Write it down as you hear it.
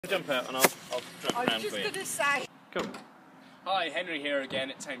Jump out and I'll jump around for you. I was just going to say. Cool. Hi, Henry here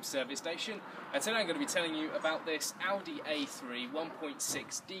again at Thame Service Station, and today I'm going to be telling you about this Audi A3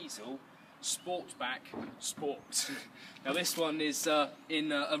 1.6 diesel Sportback Sport. Now this one is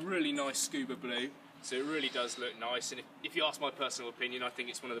in a really nice scuba blue, so it really does look nice, and if you ask my personal opinion, I think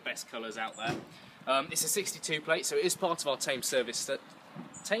it's one of the best colours out there. It's a 62 plate, so it is part of our Thame Service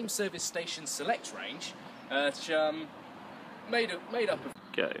Station Select range, which made up of...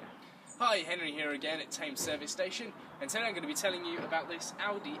 Go. Hi, Henry here again at Thame Service Station, and today I'm going to be telling you about this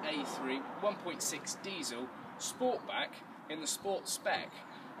Audi A3 1.6 diesel Sportback in the Sport spec.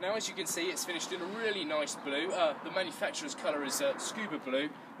 Now, as you can see, it's finished in a really nice blue. The manufacturer's colour is scuba blue,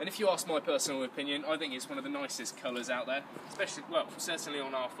 and if you ask my personal opinion, I think it's one of the nicest colours out there, especially, well, certainly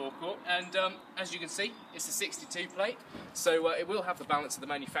on our forecourt. And as you can see, it's a 62 plate, so it will have the balance of the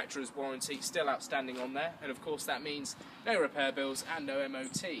manufacturer's warranty still outstanding on there, and of course that means no repair bills and no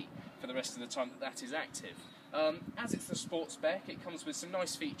MOT for the rest of the time that is active. As it's the sport spec, it comes with some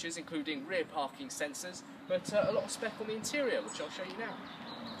nice features, including rear parking sensors, but a lot of spec on the interior, which I'll show you now.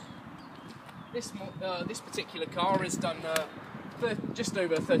 This particular car has done just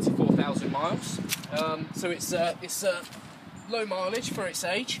over 34,000 miles, so it's low mileage for its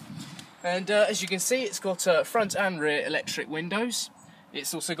age. And as you can see, it's got front and rear electric windows.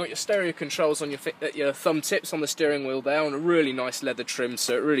 It's also got your stereo controls on your thumb tips on the steering wheel there, on a really nice leather trim,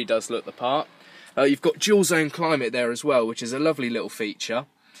 so it really does look the part. You've got dual zone climate there as well, which is a lovely little feature.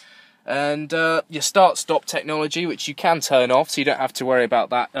 And your start-stop technology, which you can turn off, so you don't have to worry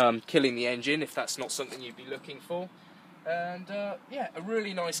about that killing the engine if that's not something you'd be looking for. And yeah, a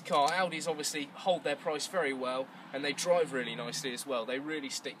really nice car. Audis obviously hold their price very well, and they drive really nicely as well. They really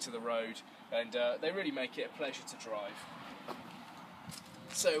stick to the road, and they really make it a pleasure to drive.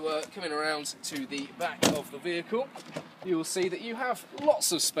 So coming around to the back of the vehicle, you will see that you have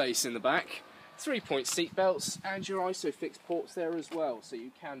lots of space in the back. 3-point seat belts, and your ISOFIX ports there as well, so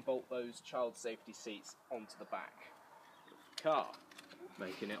you can bolt those child safety seats onto the back of the car,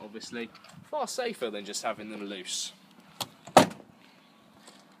 making it obviously far safer than just having them loose.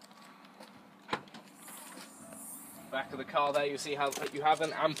 Back of the car there, you see how you have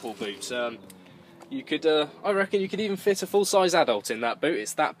an ample boot. You could, I reckon, you could even fit a full-size adult in that boot.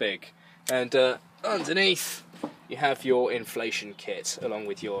 It's that big. And underneath, you have your inflation kit along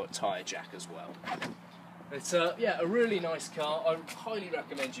with your tyre jack as well. It's yeah, a really nice car. I highly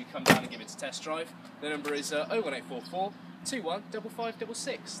recommend you come down and give it a test drive. The number is 01844 21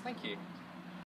 5566. Thank you.